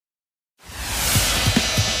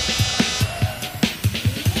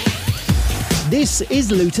This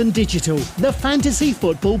is Luton Digital, the fantasy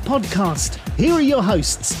football podcast. Here are your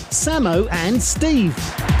hosts, Samo and Steve.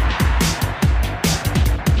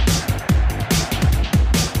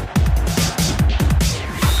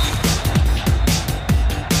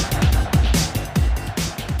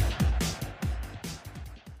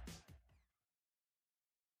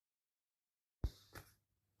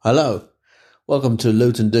 Hello, welcome to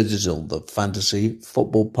Luton Digital, the fantasy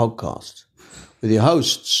football podcast, with your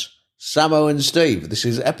hosts, Samo and Steve. This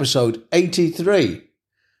is episode 83,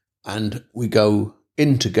 and we go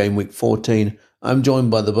into game week 14. I'm joined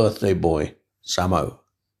by the birthday boy, Samo,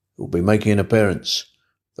 who will be making an appearance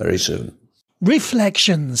very soon.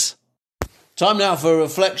 Reflections. Time now for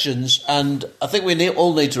reflections, and I think we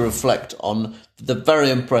all need to reflect on the very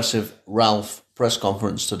impressive Ralph press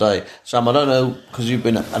conference today. Sam, I don't know, because you've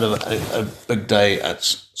been at a big day at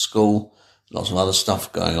school, lots of other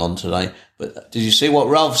stuff going on today, but did you see what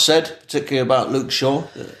Ralph said, particularly about Luke Shaw,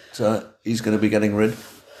 that he's going to be getting rid?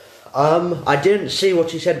 I didn't see what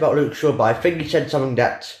he said about Luke Shaw, but I think he said something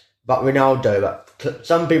about Ronaldo. But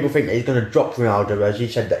some people think that he's going to drop Ronaldo, whereas he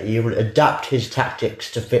said that he will adapt his tactics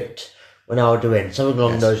to fit Ronaldo in, something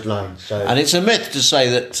along those lines. So, and it's a myth to say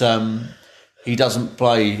that he doesn't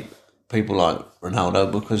play people like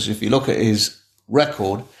Ronaldo, because if you look at his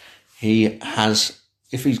record,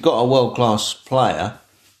 if he's got a world-class player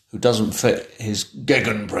who doesn't fit his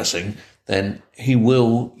gegenpressing, then he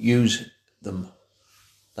will use them.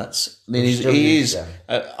 I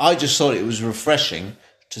just thought it was refreshing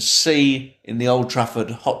to see in the Old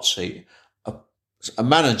Trafford hot seat a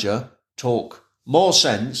manager talk more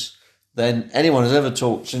sense than anyone has ever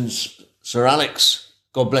talked since Sir Alex,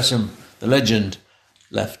 God bless him, the legend,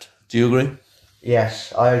 left. Do you agree?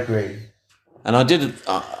 Yes, I agree. And I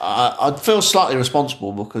feel slightly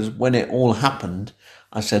responsible, because when it all happened,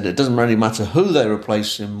 I said it doesn't really matter who they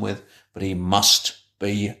replace him with, but he must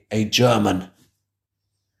be a German.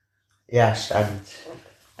 Yes, and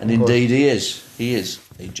indeed he is. He is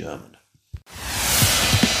a German.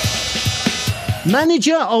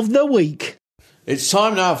 Manager of the Week. It's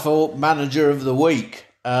time now for Manager of the Week.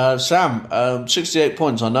 Sam, 68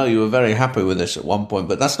 points. I know you were very happy with this at one point,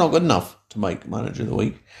 but that's not good enough to make Manager of the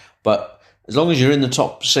Week. But as long as you're in the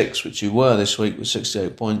top 6, which you were this week with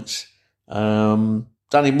 68 points,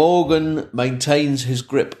 Danny Morgan maintains his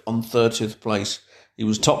grip on 30th place. He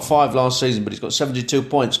was top 5 last season, but he's got 72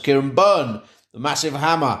 points. Kieran Byrne, the massive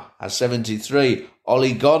hammer, has 73.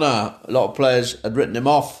 Ollie Gunnar, a lot of players had written him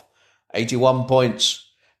off, 81 points.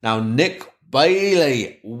 Now Nick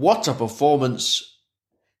Bailey, what a performance.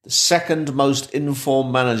 The second most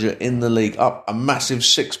informed manager in the league, up a massive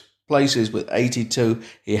 6 places with 82.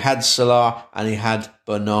 He had Salah and he had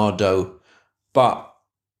Bernardo. But,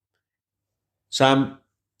 Sam,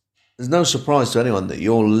 there's no surprise to anyone that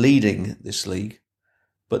you're leading this league.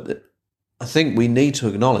 But I think we need to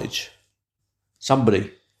acknowledge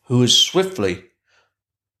somebody who is swiftly,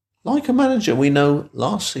 like a manager we know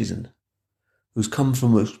last season, who's come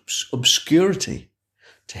from obscurity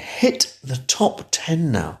to hit the top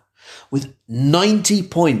 10 now with 90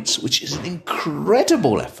 points, which is an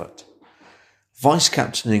incredible effort.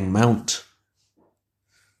 Vice-captaining Mount,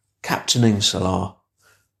 captaining Salah.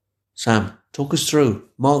 Sam, talk us through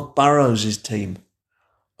Mark Barrows' team.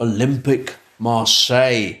 Olympique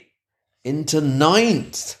Marseille into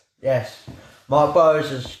 9th. Yes, Mark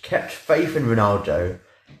Barrows has kept faith in Ronaldo,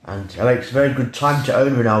 and it makes a very good time to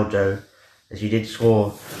own Ronaldo, as he did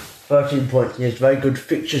score 13 points. He has very good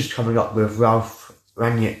fixtures coming up with Ralph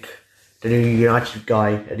Rangnick, the new United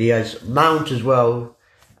guy, and he has Mount as well,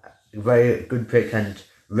 a very good pick, and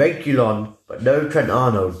Reguilon, but no Trent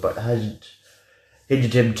Arnold, but hasn't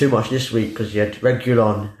hindered him too much this week, because he had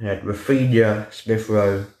Reguilon, he had Rafinha, Smith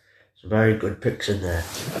Rowe, some very good picks in there.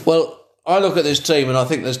 Well, I look at this team and I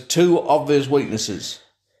think there's 2 obvious weaknesses.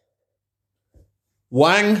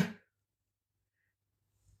 Wang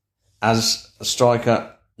as a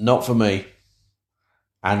striker, not for me,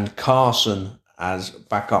 and Carson as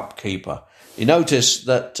backup keeper. You notice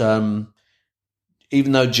that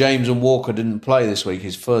even though James and Walker didn't play this week,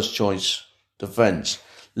 his first choice defence,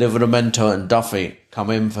 Livramento and Duffy come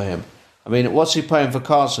in for him. I mean, what's he paying for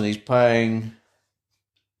Carson? He's paying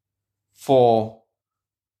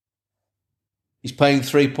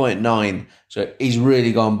 3.9, so he's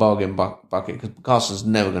really gone bargain bucket, because Carson's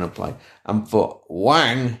never going to play. And for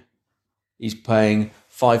Wang, he's paying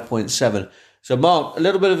 5.7. So, Mark, a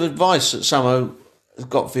little bit of advice that Samo has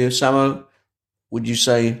got for you. Samo, would you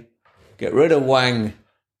say get rid of Wang,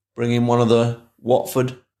 bring in one of the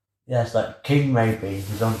Watford? Yes, like King maybe.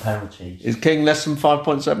 He's on penalties. Is King less than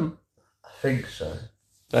 5.7? I think so.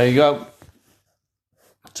 There you go.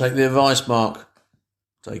 Take the advice, Mark.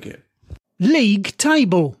 Take it. League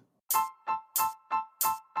table.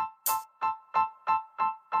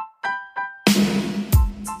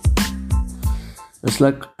 Let's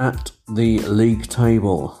look at the league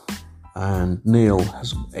table. And Neil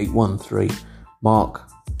has 813, Mark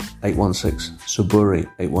 816, Suburi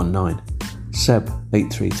 819, Seb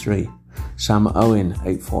 833, Sam Owen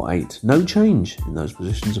 848. No change in those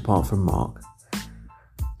positions apart from Mark.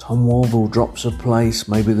 Tom Warville drops a place,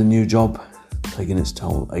 maybe the new job taking its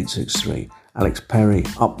toll, 863. Alex Perry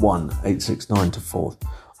up 1, 869 to 4th.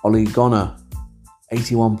 Ollie Gonner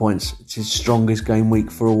 81 points. It's his strongest game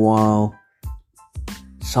week for a while.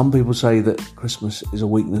 Some people say that Christmas is a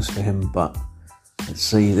weakness for him, but let's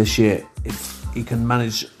see this year if he can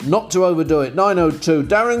manage not to overdo it. 902.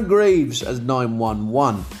 Darren Greaves as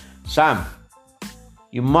 911. Sam,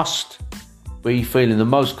 you must be feeling the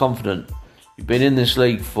most confident. You've been in this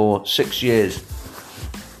league for 6 years.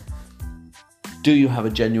 Do you have a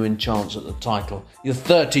genuine chance at the title? You're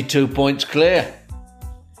 32 points clear.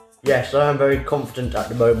 Yes, I am very confident at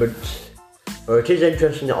the moment. Well, it is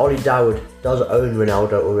interesting that Ollie Dowd does own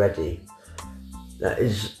Ronaldo already. That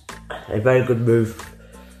is a very good move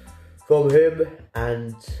from him.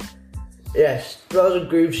 And yes, Darren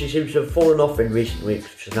Greaves, he seems to have fallen off in recent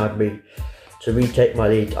weeks, which has allowed me to retake my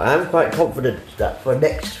lead. I am quite confident that for the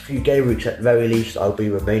next few game weeks at the very least I'll be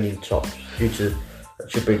remaining top due to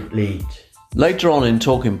such a big lead. Later on in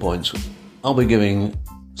Talking Points, I'll be giving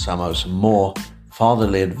Samo some more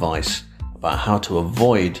fatherly advice about how to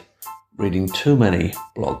avoid reading too many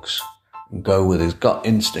blogs and go with his gut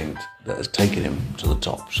instinct that has taken him to the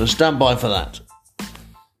top. So stand by for that.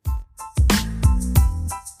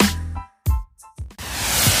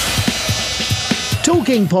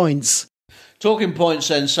 Talking points. Talking points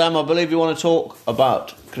then, Sam. I believe you want to talk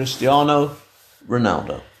about Cristiano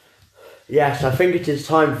Ronaldo. Yes, I think it is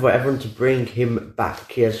time for everyone to bring him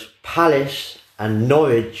back. He has Palace and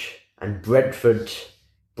Norwich and Brentford,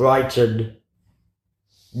 Brighton,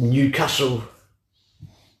 Newcastle,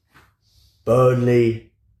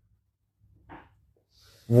 Burnley,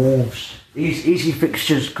 Wolves. These easy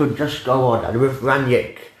fixtures could just go on. And with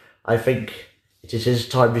Ranić, I think it is his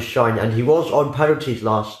time to shine. And he was on penalties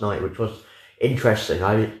last night, which was interesting.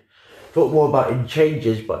 I thought more about in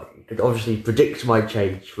changes, but you could obviously predict my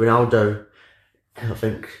change. Ronaldo, I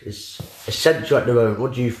think, is essential at the moment.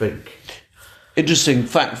 What do you think? Interesting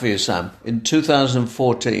fact for you, Sam. In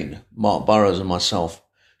 2014, Mark Burrows and myself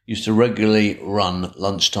used to regularly run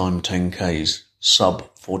lunchtime 10Ks,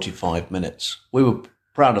 sub 45 minutes. We were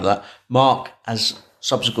proud of that. Mark has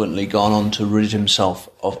subsequently gone on to rid himself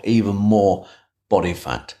of even more body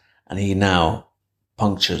fat, and he now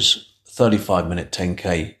punctures 35-minute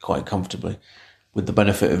 10K quite comfortably with the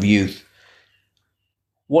benefit of youth.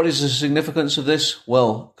 What is the significance of this?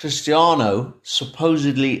 Well, Cristiano,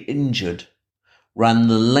 supposedly injured, ran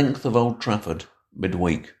the length of Old Trafford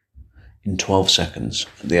midweek in 12 seconds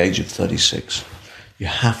at the age of 36. You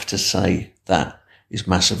have to say that is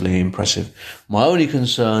massively impressive. My only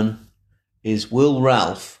concern is, will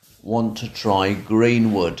Ralph want to try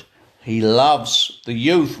Greenwood? He loves the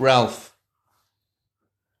youth, Ralph.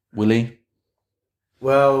 Will he?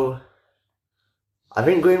 Well, I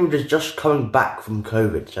think Greenwood is just coming back from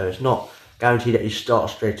COVID, so it's not guaranteed that he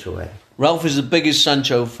starts straight away. Ralph is the biggest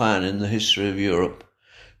Sancho fan in the history of Europe.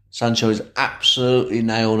 Sancho is absolutely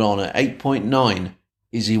nailed on at 8.9.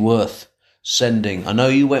 Is he worth sending? I know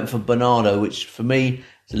you went for Bernardo, which for me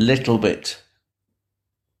is a little bit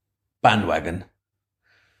bandwagon.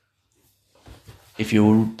 If you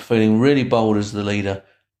were feeling really bold as the leader,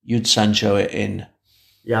 you'd Sancho it in.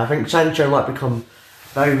 Yeah, I think Sancho might become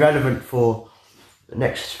very relevant for the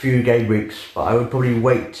next few game weeks, but I would probably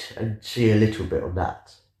wait and see a little bit on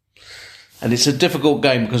that. And it's a difficult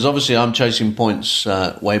game because obviously I'm chasing points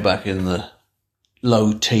way back in the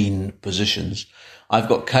low teen positions. I've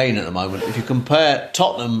got Kane at the moment. If you compare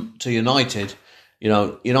Tottenham to United, you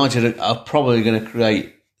know, United are probably going to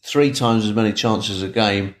create 3 times as many chances a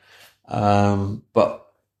game. But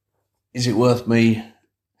is it worth me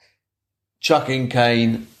chucking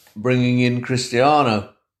Kane, bringing in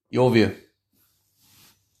Cristiano? Your view?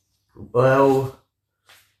 Well,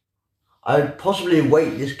 I'd possibly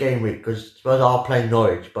wait this game week because Spurs are playing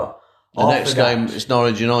Norwich, but the next game is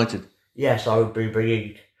Norwich United. Yes, I would be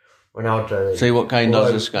bringing Ronaldo in. See what Kane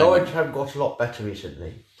does this game. Norwich have got a lot better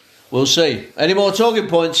recently. We'll see. Any more talking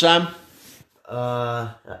points, Sam?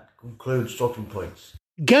 That concludes talking points.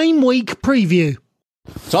 Game week preview.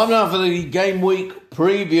 Time now for the game week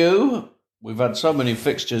preview. We've had so many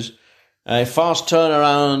fixtures. A fast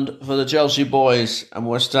turnaround for the Chelsea boys and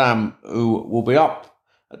West Ham, who will be up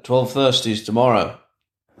at 12:30 tomorrow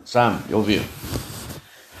Sam, your view?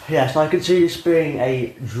 Yes, I can see this being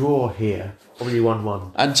a draw here. Probably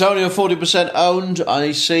 1-1. Antonio, 40% owned.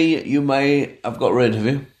 I see you may have got rid of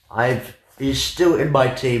you. He's still in my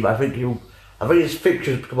team. I think his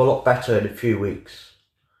fixtures become a lot better in a few weeks.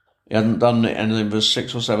 He hasn't done anything for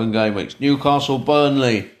 6 or 7 game weeks. Newcastle,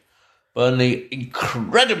 Burnley. Burnley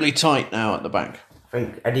incredibly tight now at the back. I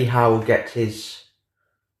think Eddie Howe will get his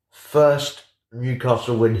first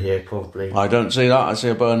Newcastle win here, probably. I don't see that. I see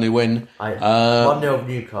a Burnley win. 1-0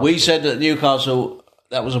 Newcastle. We said that Newcastle,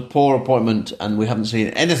 that was a poor appointment, and we haven't seen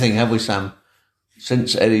anything, have we, Sam,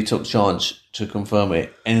 since Eddie took charge to confirm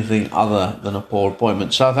it, anything other than a poor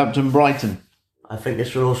appointment. Southampton, Brighton. I think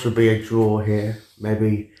this will also be a draw here.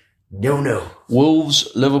 Maybe 0-0. Wolves,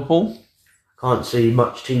 Liverpool. Can't see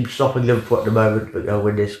much team stopping Liverpool at the moment, but they'll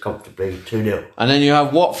win this comfortably 2-0. And then you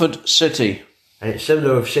have Watford, City. And it's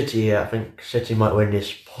similar with City here. I think City might win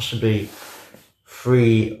this possibly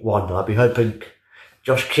 3-1. I'll be hoping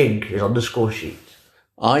Josh King is on the score sheet.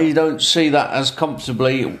 I don't see that as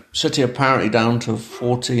comfortably. City apparently down to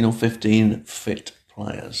 14 or 15 fit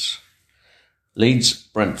players. Leeds,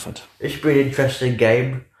 Brentford. This should be an interesting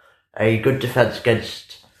game. A good defence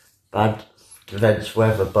against bad defence,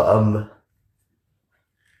 whatever. But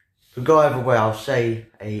to go either way, I'll say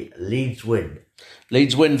a Leeds win.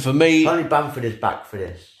 Leeds win for me. Only Bamford is back for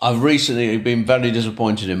this. I've recently been very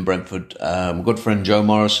disappointed in Brentford. Good friend Joe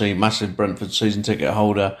Morrissey, massive Brentford season ticket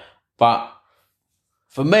holder. But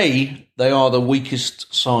for me, they are the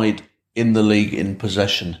weakest side in the league in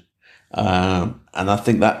possession. And I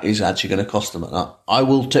think that is actually going to cost them. I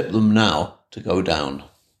will tip them now to go down.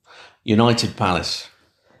 United, Palace.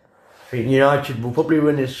 I think United will probably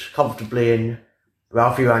win this comfortably in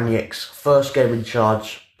Ralphie Rangnick's first game in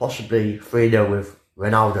charge, possibly 3-0 with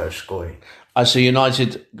Ronaldo scoring. I see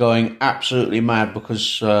United going absolutely mad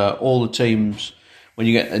because all the teams, when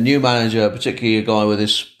you get a new manager, particularly a guy with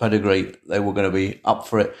this pedigree, they were going to be up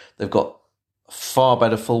for it. They've got far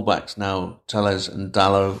better fullbacks now, Telles and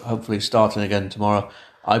Dallo, hopefully starting again tomorrow.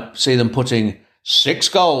 I see them putting 6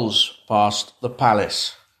 goals past the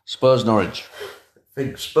Palace. Spurs, Norwich. I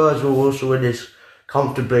think Spurs will also win this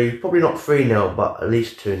comfortably, probably not 3-0, but at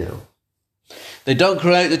least 2-0. They don't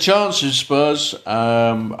create the chances, Spurs.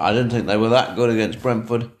 I didn't think they were that good against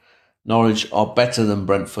Brentford. Norwich are better than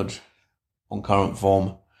Brentford on current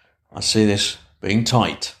form. I see this being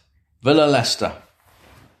tight. Villa, Leicester.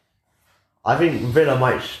 I think Villa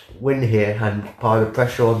might win here and apply the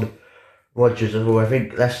pressure on Rodgers as well. I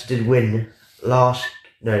think Leicester did win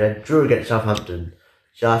they drew against Southampton.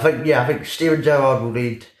 So I think Steven Gerrard will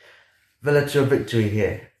lead Villa to a victory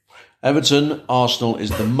here. Everton, Arsenal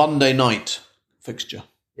is the Monday night fixture.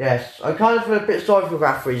 Yes, I kind of feel a bit sorry for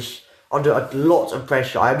Rafa. He's under a lot of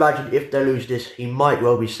pressure. I imagine if they lose this, he might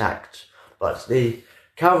well be sacked. But the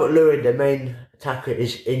Calvert-Lewin, their main attacker,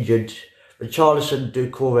 is injured. Richarlison,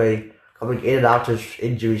 Doucouré coming in and out of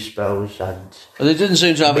injury spells, and they didn't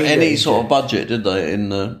seem to have any sort of budget, did they? In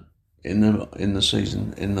the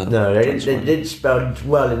season, no, they didn't spend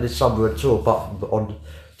well in the summer at all, apart from on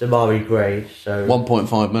Demarai Gray. So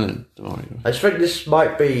 1.5 million. Demarai Gray. I think this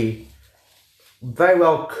might be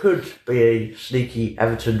could be a sneaky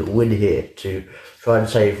Everton win here to try and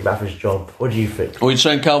save Rafa's job. What do you think? Are you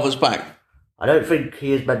saying Calvert's back? I don't think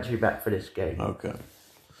he is meant to be back for this game. Okay.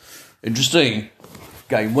 Interesting.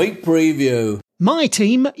 Game week preview. My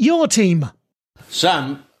team, your team.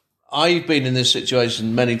 Sam, I've been in this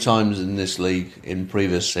situation many times in this league in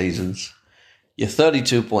previous seasons. You're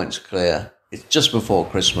 32 points clear. It's just before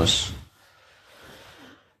Christmas.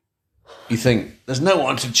 You think, there's no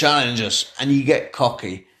one to challenge us, and you get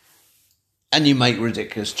cocky, and you make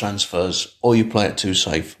ridiculous transfers, or you play it too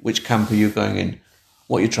safe. Which camp are you going in?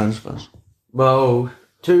 What are your transfers? Well,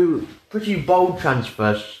 2 pretty bold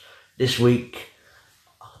transfers this week.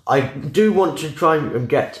 I do want to try and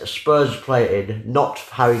get a Spurs player in, not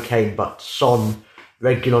Harry Kane, but Son,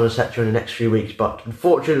 Reguilon, etc. in the next few weeks. But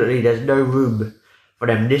unfortunately, there's no room for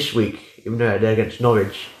them this week, even though they're against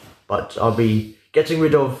Norwich. But I'll be getting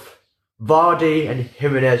rid of Vardy and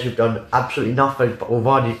Jimenez, who've done absolutely nothing. Apart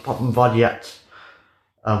from Vardy at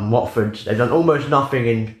Watford, they've done almost nothing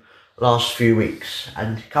in the last few weeks.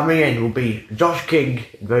 And coming in will be Josh King,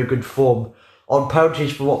 in very good form, on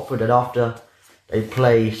penalties for Watford, and after they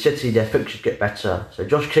play City, their fixtures get better. So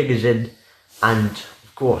Josh King is in, and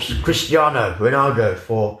of course Cristiano Ronaldo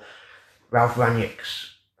for Ralph Rangnick's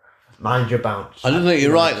manager bounce. I don't think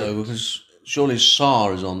you're right though, because surely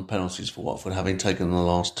Sarr is on penalties for Watford, having taken the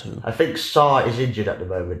last 2. I think Sarr is injured at the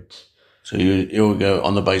moment. So you'll go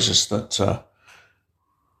on the basis that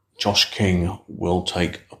Josh King will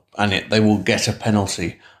take a they will get a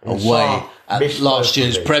penalty away at last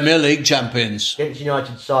year's Premier League champions. Against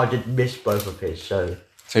United side did miss both of his, so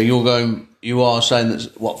you are saying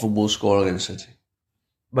that Watford will score against City?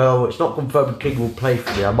 Well, it's not confirmed King will play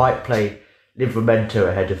for me. I might play Livramento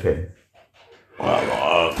ahead of him.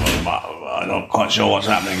 Well, I'm not quite sure what's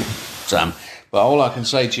happening, Sam. But all I can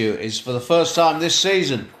say to you is, for the first time this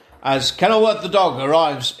season, as Kenilworth the dog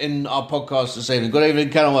arrives in our podcast this evening, good evening,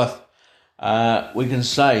 Kenilworth, we can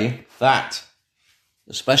say that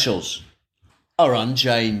the specials are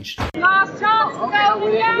unchanged. Last chance to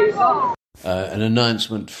go Gamble. An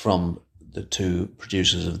announcement from the two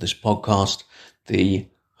producers of this podcast. The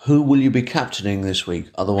Who Will You Be Captaining this week,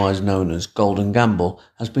 otherwise known as Golden Gamble,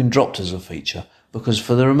 has been dropped as a feature because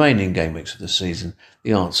for the remaining game weeks of the season,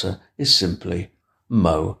 the answer is simply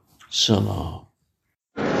Mo Salah.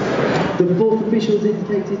 The fourth official has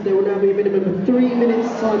indicated there will now be a minimum of 3 minutes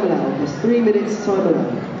time allowed. There's 3 minutes time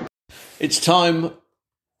allowed. It's time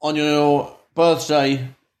on your birthday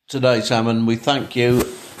today, Sam, and we thank you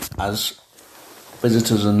as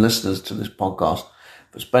visitors and listeners to this podcast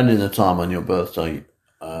for spending the time on your birthday.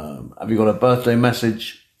 Have you got a birthday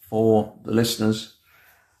message for the listeners?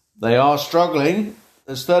 They are struggling.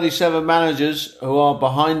 There's 37 managers who are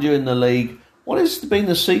behind you in the league. What has been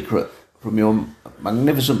the secret from your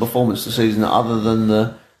magnificent performance this season, other than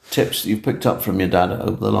the tips that you've picked up from your dad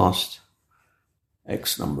over the last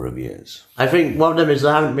X number of years? I think one of them is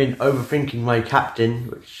I haven't been overthinking my captain,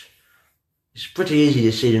 which is pretty easy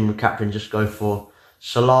this season with captain, just go for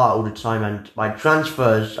Salah all the time. And my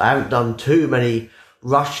transfers, I haven't done too many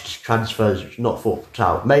rushed transfers, which not thought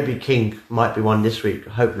out. Maybe King might be one this week,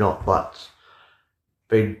 I hope not, but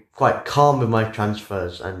been quite calm with my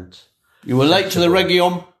transfers. And you were late to the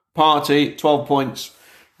Region party, 12 points.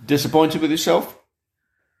 Disappointed with yourself?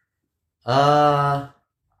 Well,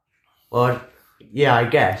 yeah, I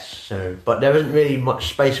guess so. But there isn't really much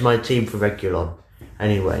space in my team for Regulon.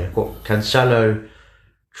 Anyway, I've got Cancelo,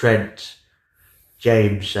 Trent,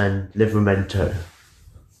 James and Livramento.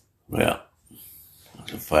 Yeah,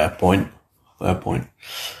 that's a fair point. Fair point.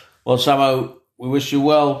 Well, Samo, we wish you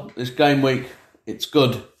well this game week. It's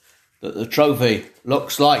good that the trophy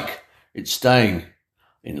looks like it's staying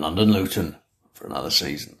in London Luton for another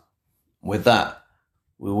season. With that,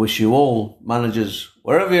 we wish you all, managers,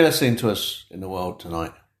 wherever you're listening to us in the world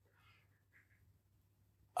tonight,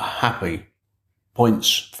 a happy,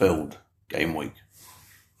 points-filled game week.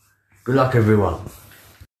 Good luck, everyone.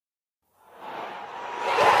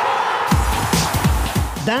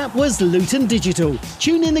 That was Luton Digital.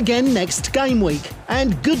 Tune in again next game week.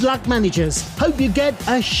 And good luck, managers. Hope you get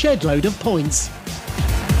a shed load of points.